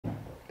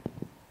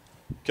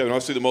Kevin,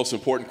 obviously the most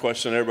important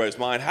question on everybody's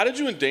mind. How did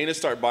you and Dana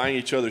start buying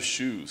each other's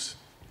shoes?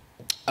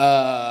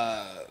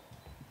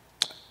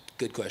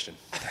 Good question.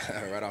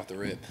 Right off the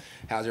rip.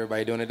 How's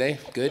everybody doing today?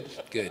 Good?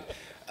 Good.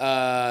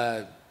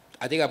 I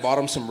think I bought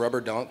him some rubber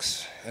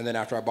dunks, and then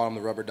after I bought him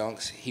the rubber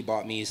dunks, he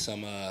bought me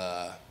some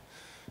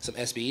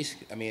SBs.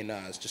 I mean,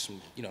 it's just some,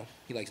 you know,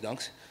 he likes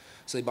dunks.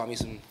 So he bought me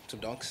some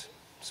dunks,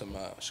 some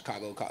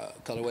Chicago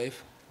Color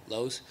Wave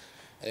lows.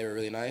 They were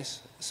really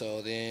nice.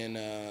 So then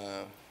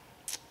I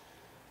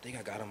think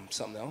I got him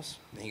something else,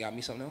 and he got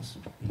me something else.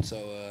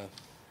 So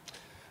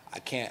I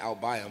can't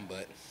outbuy him,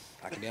 but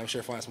I can damn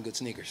sure find some good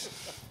sneakers.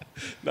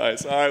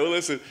 Nice. All right, well,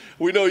 listen,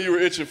 we know you were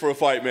itching for a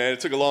fight, man.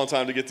 It took a long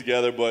time to get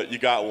together, but you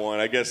got one.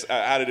 I guess,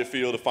 how did it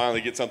feel to finally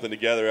get something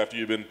together after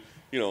you've been,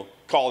 you know,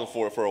 calling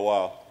for it for a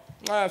while?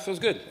 It feels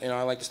good. You know,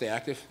 I like to stay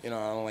active. You know,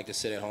 I don't like to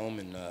sit at home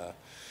and,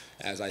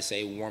 as I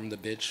say, warm the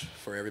bitch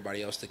for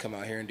everybody else to come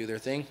out here and do their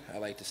thing. I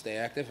like to stay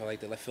active. I like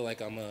to feel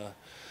like I'm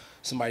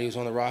somebody who's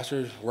on the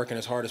roster working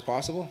as hard as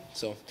possible.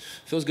 So it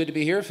feels good to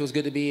be here. It feels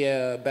good to be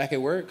back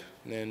at work.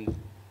 And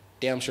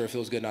damn sure it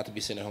feels good not to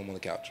be sitting at home on the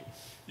couch.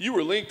 You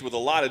were linked with a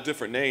lot of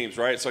different names,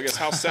 right? So I guess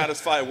how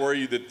satisfied were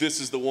you that this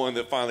is the one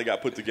that finally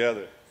got put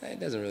together? It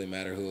doesn't really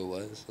matter who it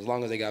was. As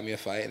long as they got me a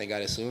fight and they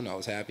got it soon, I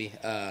was happy.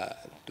 Whether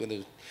it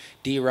was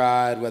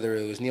D-Rod, whether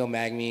it was Neil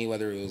Magny,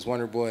 whether it was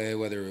Wonder Boy,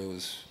 whether it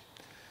was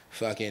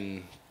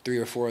fucking 3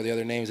 or 4 of the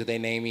other names that they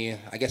named me,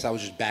 I guess I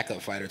was just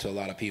backup fighter to a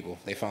lot of people.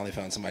 They finally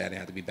found somebody I didn't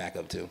have to be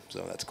backup to,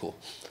 so that's cool.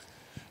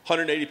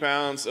 180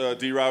 pounds.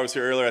 D-Rod was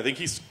here earlier. I think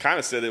he's kind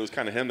of said it was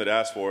kind of him that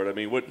asked for it. I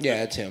mean, what?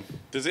 Yeah, it's him.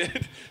 Does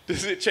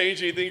it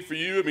change anything for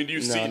you? I mean, do you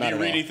read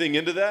anything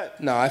into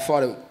that? No, I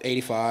fought at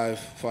 85,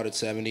 fought at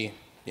 70.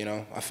 You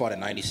know, I fought at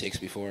 96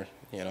 before.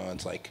 You know,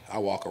 it's like I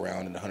walk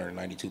around at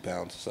 192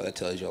 pounds, so that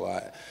tells you a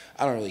lot.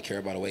 I don't really care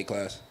about a weight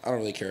class. I don't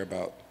really care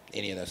about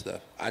any of that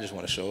stuff. I just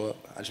want to show up.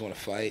 I just want to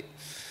fight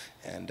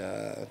and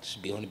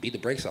just be able to beat the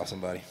brakes off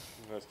somebody.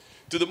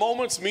 Do the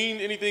moments mean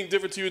anything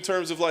different to you in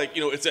terms of, like,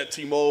 you know, it's at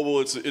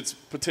T-Mobile, it's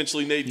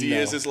potentially Nate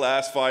Diaz's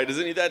last fight? Does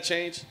any of that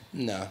change?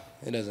 No,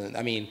 it doesn't.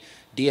 I mean,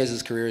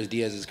 Diaz's career is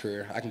Diaz's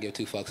career. I can give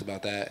 2 fucks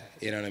about that.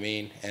 You know what I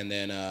mean? And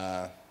then,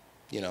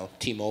 you know,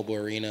 T-Mobile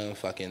Arena,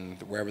 fucking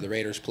wherever the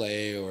Raiders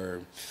play,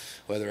 or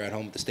whether at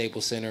home at the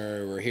Staples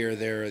Center or here,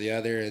 there, or the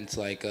other. It's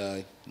like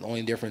the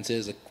only difference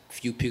is a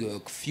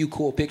few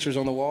cool pictures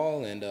on the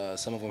wall, and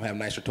some of them have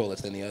nicer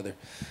toilets than the other.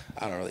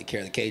 I don't really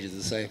care. The cage is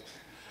the same.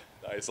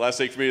 Nice. Last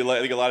thing for me, I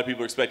think a lot of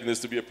people are expecting this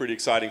to be a pretty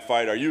exciting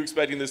fight. Are you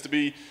expecting this to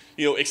be,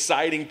 you know,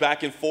 exciting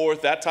back and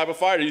forth, that type of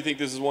fight, or do you think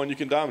this is one you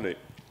can dominate?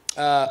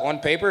 On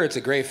paper, it's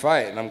a great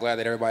fight, and I'm glad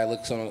that everybody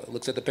looks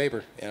at the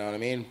paper. You know what I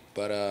mean?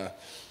 But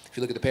if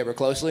you look at the paper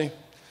closely,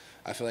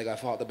 I feel like I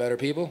fought the better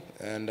people,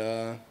 and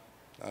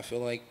I feel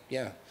like,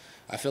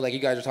 I feel like you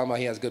guys are talking about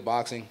he has good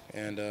boxing,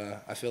 and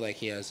I feel like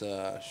he has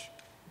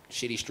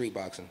shitty street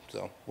boxing.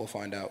 So we'll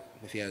find out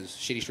if he has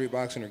shitty street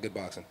boxing or good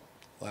boxing.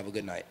 We'll have a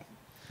good night.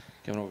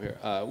 Coming over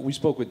here. We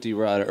spoke with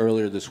D-Rod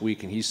earlier this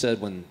week, and he said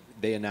when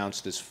they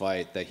announced this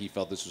fight that he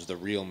felt this was the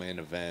real main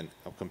event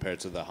compared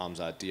to the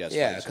Khamzat Diaz fight.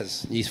 Yeah,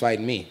 because he's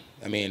fighting me.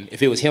 I mean,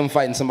 if it was him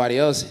fighting somebody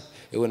else,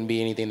 it wouldn't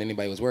be anything that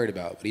anybody was worried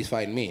about. But he's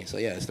fighting me. So,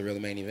 yeah, it's the real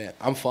main event.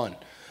 I'm fun.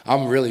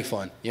 I'm really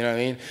fun. You know what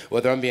I mean?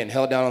 Whether I'm being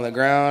held down on the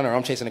ground or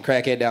I'm chasing a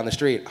crackhead down the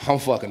street, I'm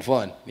fucking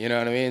fun. You know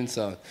what I mean?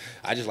 So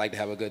I just like to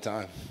have a good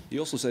time. He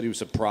also said he was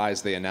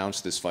surprised they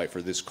announced this fight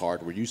for this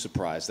card. Were you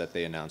surprised that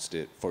they announced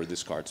it for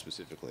this card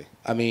specifically?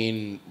 I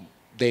mean,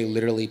 they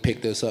literally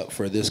picked us up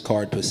for this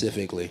card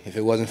specifically. If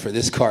it wasn't for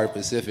this card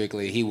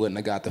specifically, he wouldn't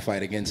have got the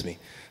fight against me.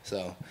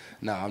 So,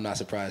 no, I'm not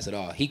surprised at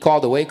all. He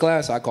called the weight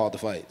class, I called the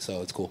fight,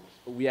 so it's cool.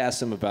 We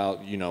asked him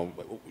about, you know,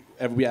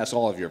 we asked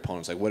all of your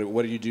opponents, like, what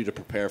do you do to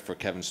prepare for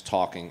Kevin's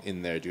talking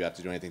in there? Do you have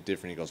to do anything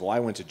different? He goes, well, I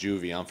went to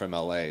juvie. I'm from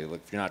L.A. Like,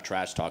 if you're not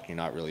trash talking, you're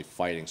not really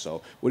fighting.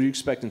 So what are you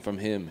expecting from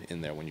him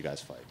in there when you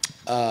guys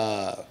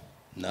fight?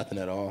 Nothing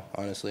at all,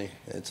 honestly.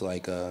 It's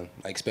like I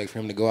expect for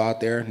him to go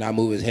out there, not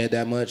move his head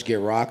that much, get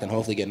rocked, and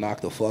hopefully get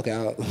knocked the fuck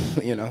out,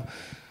 you know?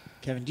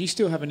 Kevin, do you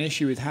still have an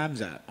issue with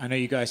Khamzat? I know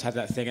you guys had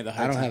that thing at the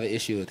hotel. I don't have an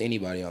issue with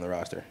anybody on the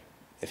roster.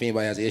 If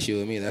anybody has an issue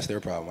with me, that's their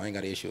problem. I ain't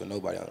got an issue with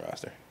nobody on the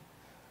roster.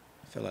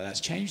 I feel like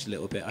that's changed a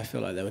little bit. I feel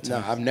like there were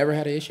times. No, I've never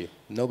had an issue.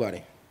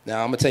 Nobody.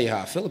 Now, I'm going to tell you how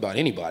I feel about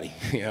anybody.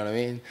 You know what I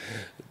mean?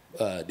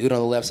 Dude on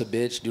the left's a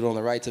bitch. Dude on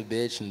the right's a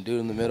bitch. And dude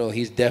in the middle,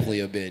 he's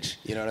definitely a bitch.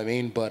 You know what I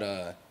mean? But,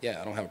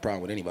 yeah, I don't have a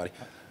problem with anybody.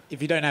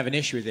 If you don't have an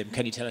issue with him,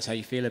 can you tell us how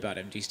you feel about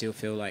him? Do you still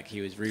feel like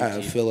he was rude to you?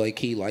 I feel like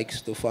he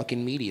likes the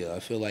fucking media. I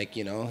feel like,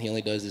 you know, he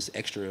only does this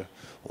extra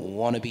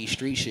wannabe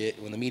street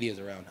shit when the media's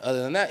around.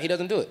 Other than that, he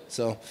doesn't do it.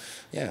 So,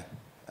 yeah.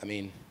 I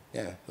mean,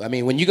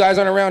 when you guys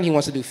aren't around, he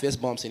wants to do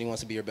fist bumps and he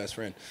wants to be your best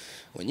friend.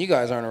 When you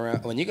guys aren't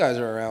around, when you guys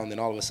are around, then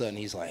all of a sudden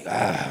he's like,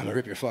 I'm gonna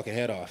rip your fucking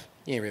head off.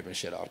 You ain't ripping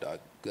shit off, dog.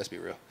 Let's be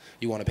real.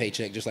 You want a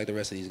paycheck just like the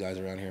rest of these guys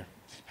around here.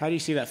 How do you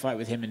see that fight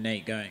with him and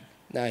Nate going?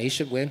 Nah, he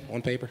should win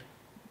on paper.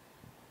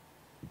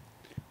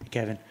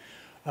 Kevin,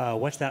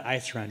 what's that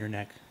ice around your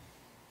neck?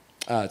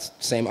 It's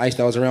the same ice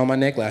that was around my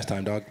neck last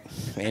time, dog.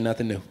 Ain't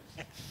nothing new.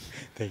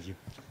 Thank you.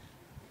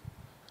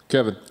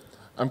 Kevin,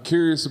 I'm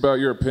curious about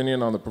your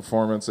opinion on the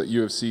performance at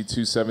UFC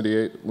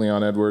 278,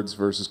 Leon Edwards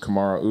versus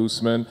Kamaru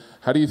Usman.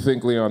 How do you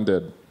think Leon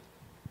did?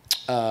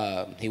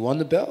 He won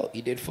the belt.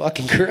 He did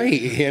fucking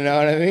great. You know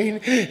what I mean?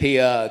 He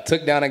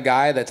took down a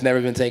guy that's never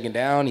been taken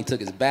down. He took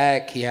his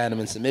back. He had him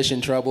in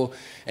submission trouble.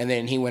 And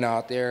then he went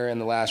out there in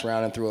the last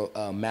round and threw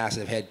a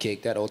massive head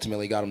kick that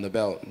ultimately got him the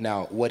belt.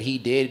 Now, what he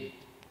did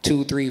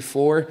 2, 3,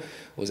 4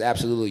 was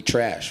absolutely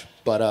trash.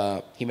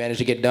 But he managed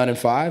to get it done in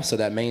 5, so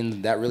that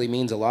really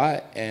means a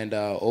lot. And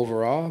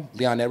overall,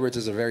 Leon Edwards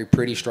is a very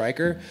pretty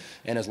striker.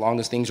 And as long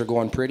as things are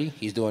going pretty,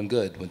 he's doing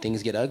good. When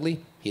things get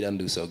ugly, he doesn't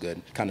do so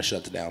good. Kind of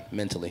shuts down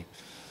mentally.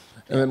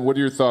 And then what are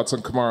your thoughts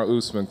on Kamaru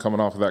Usman coming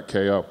off of that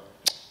KO?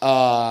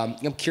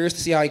 I'm curious to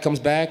see how he comes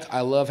back.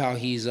 I love how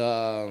he's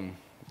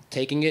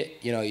taking it.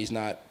 You know, he's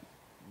not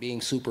being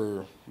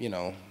super,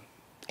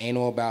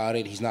 anal about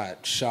it. He's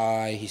not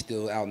shy. He's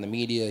still out in the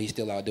media. He's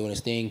still out doing his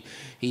thing.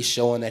 He's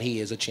showing that he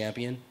is a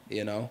champion,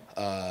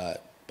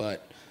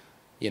 But,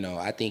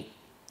 I think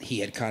he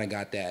had kind of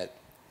got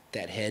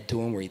that head to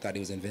him where he thought he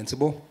was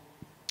invincible.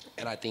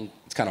 And I think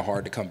it's kind of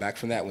hard to come back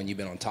from that when you've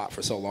been on top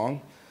for so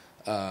long.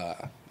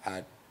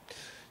 I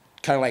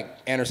kind of like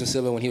Anderson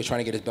Silva when he was trying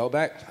to get his belt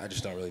back. I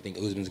just don't really think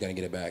Usman's going to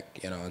get it back.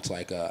 It's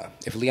like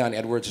if Leon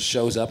Edwards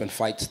shows up and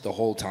fights the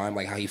whole time,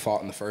 like how he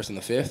fought in the 1st and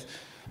the 5th,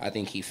 I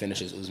think he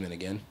finishes Usman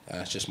again.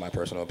 That's just my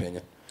personal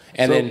opinion.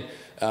 And then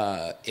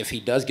if he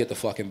does get the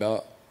fucking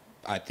belt,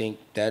 I think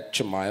that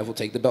Chimaev will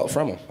take the belt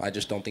from him. I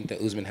just don't think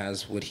that Usman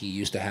has what he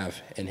used to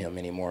have in him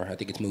anymore. I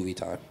think it's movie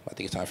time. I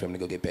think it's time for him to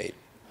go get paid.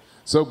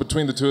 So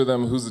between the two of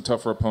them, who's the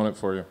tougher opponent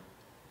for you?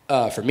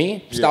 For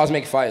me, styles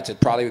make fights. It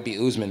probably would be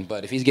Usman.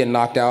 But if he's getting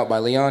knocked out by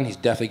Leon, he's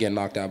definitely getting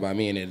knocked out by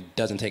me, and it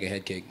doesn't take a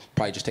head kick.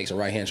 Probably just takes a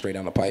right hand straight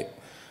down the pipe.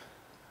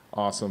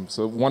 Awesome.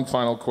 So one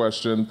final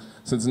question.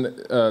 Since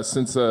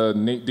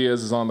Nate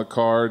Diaz is on the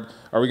card,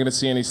 are we going to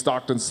see any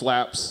Stockton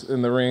slaps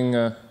in the ring?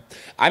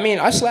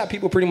 I slap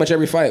people pretty much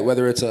every fight,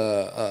 whether it's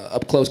a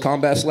up-close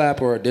combat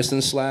slap or a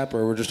distance slap,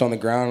 or we're just on the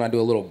ground and I do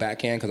a little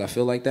backhand because I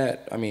feel like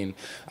that.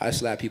 I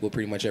slap people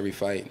pretty much every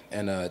fight,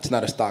 and it's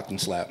not a Stockton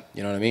slap.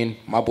 You know what I mean?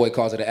 My boy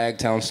calls it an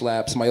Agtown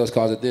slap. Somebody else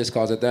calls it this,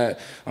 calls it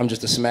that. I'm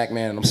just a smack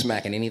man, and I'm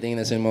smacking anything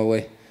that's in my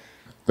way.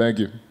 Thank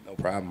you. No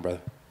problem,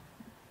 brother.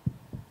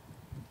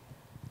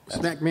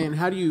 Smack man,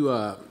 how do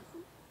you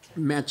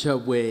match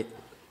up with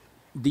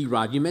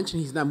D-Rod? You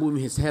mentioned he's not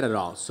moving his head at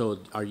all. So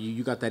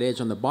you got that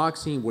edge on the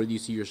boxing? Where do you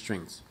see your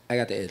strengths? I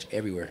got the edge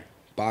everywhere.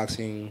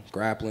 Boxing,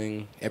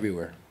 grappling,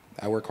 everywhere.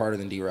 I work harder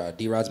than D-Rod.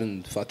 D-Rod's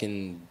been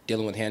fucking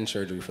dealing with hand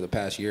surgery for the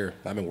past year.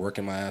 I've been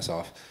working my ass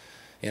off.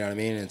 You know what I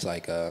mean? It's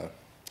like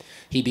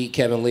he beat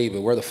Kevin Lee,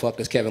 but where the fuck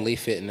does Kevin Lee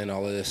fit in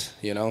all of this,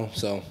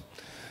 So,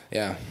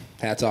 yeah,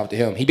 hats off to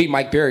him. He beat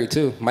Mike Berry,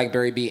 too. Mike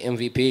Berry beat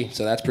MVP,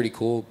 so that's pretty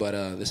cool.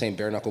 But this ain't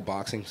bare-knuckle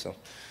boxing, so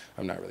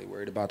I'm not really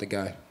worried about the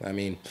guy.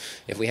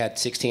 If we had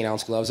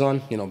 16-ounce gloves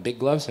on, big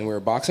gloves, and we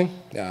were boxing,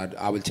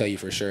 I would tell you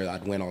for sure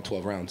I'd win all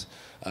 12 rounds.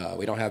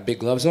 We don't have big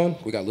gloves on.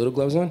 We got little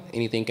gloves on.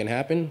 Anything can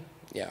happen.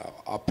 Yeah,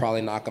 I'll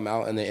probably knock them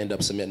out and then end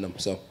up submitting them.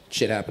 So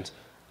shit happens.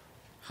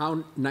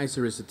 How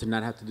nicer is it to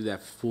not have to do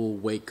that full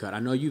weight cut? I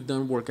know you've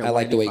done work at I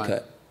like the weight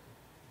cut.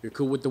 You're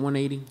cool with the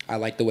 180? I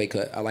like the weight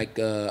cut. I like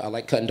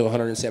cutting to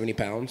 170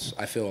 pounds.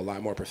 I feel a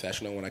lot more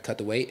professional when I cut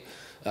the weight.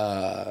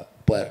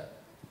 But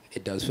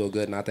it does feel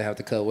good not to have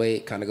to cut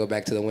weight, kind of go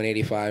back to the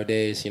 185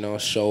 days,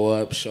 show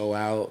up, show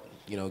out,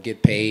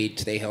 get paid,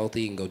 stay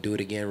healthy, and go do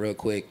it again real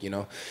quick,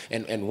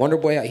 And Wonder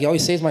Boy, he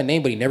always says my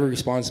name, but he never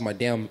responds to my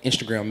damn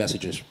Instagram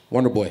messages.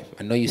 Wonder Boy,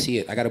 I know you see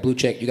it. I got a blue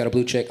check. You got a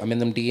blue check. I'm in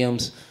them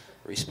DMs.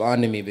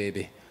 Respond to me,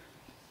 baby.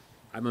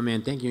 All right, my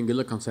man. Thank you, and good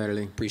luck on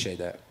Saturday. Appreciate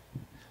that.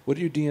 What are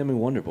you DMing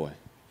Wonder Boy?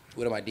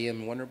 What am I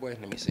DMing Wonder Boy?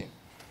 Let me see.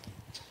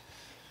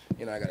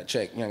 I got to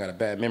check. I got a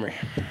bad memory.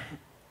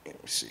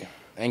 Let me see.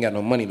 I ain't got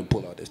no money to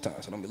pull out this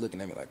time, so don't be looking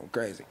at me like I'm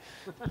crazy.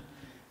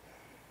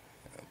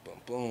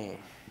 Boom, boom.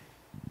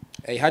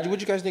 Hey,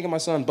 what'd you guys think of my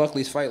son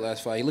Buckley's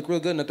last fight? He looked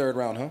real good in the 3rd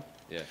round, huh?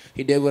 Yeah.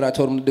 He did what I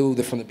told him to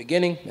do from the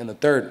beginning. In the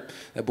 3rd,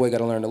 that boy got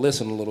to learn to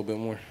listen a little bit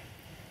more.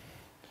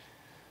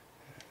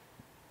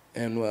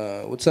 And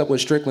what's up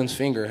with Strickland's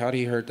finger? How did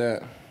he hurt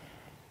that?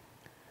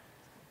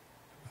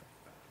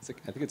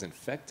 I think it's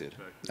infected.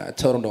 I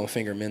told him don't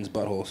finger men's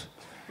buttholes.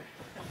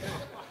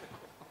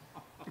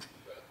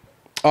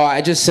 Oh,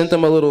 I just sent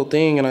him a little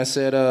thing, and I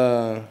said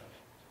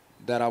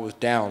that I was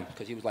down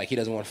because he was like, he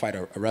doesn't want to fight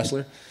a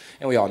wrestler.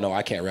 And we all know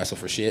I can't wrestle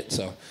for shit.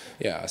 So,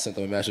 yeah, I sent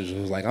him a message. It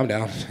was like, I'm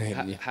down.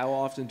 How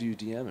often do you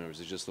DM him, or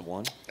is it just the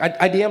one?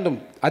 I DM'd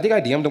him. I think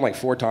I DM'd him like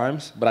 4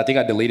 times, but I think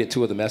I deleted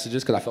 2 of the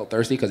messages because I felt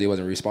thirsty because he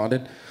wasn't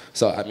responding.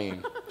 So,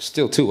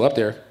 still 2 up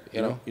there,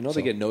 you know.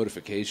 They get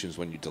notifications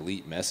when you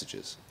delete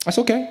messages. That's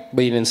okay,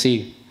 but you didn't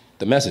see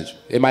the message.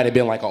 It might have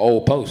been like an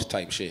old post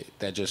type shit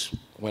that just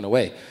went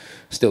away.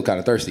 Still kind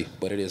of thirsty,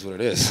 but it is what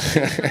it is.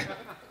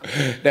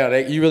 Now,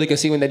 you really can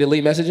see when they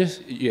delete messages?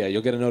 Yeah,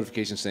 you'll get a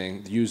notification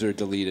saying user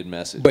deleted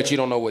message. But you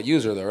don't know what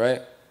user though,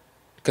 right?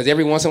 Because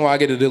every once in a while I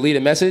get a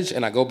deleted message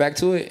and I go back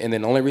to it, and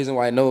then the only reason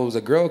why I know it was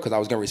a girl because I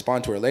was going to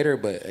respond to her later,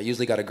 but I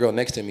usually got a girl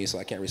next to me, so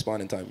I can't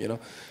respond in time,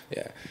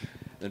 Yeah.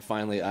 And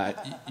finally,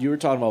 you were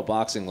talking about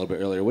boxing a little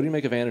bit earlier. What do you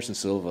make of Anderson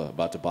Silva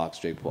about to box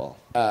Jake Paul?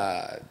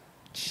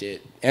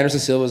 Shit. Anderson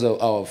Silva's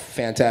a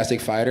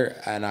fantastic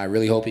fighter, and I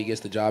really hope he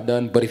gets the job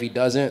done. But if he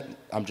doesn't,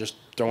 I'm just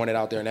throwing it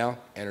out there now.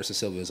 Anderson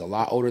Silva is a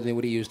lot older than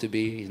what he used to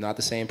be. He's not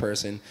the same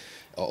person.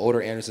 An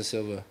older Anderson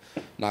Silva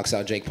knocks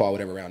out Jake Paul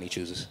whatever round he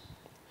chooses.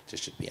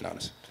 Just being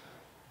honest.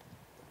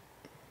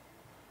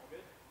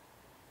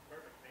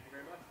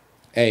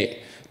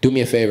 Hey, do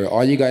me a favor.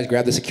 All you guys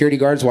grab the security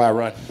guards while I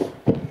run.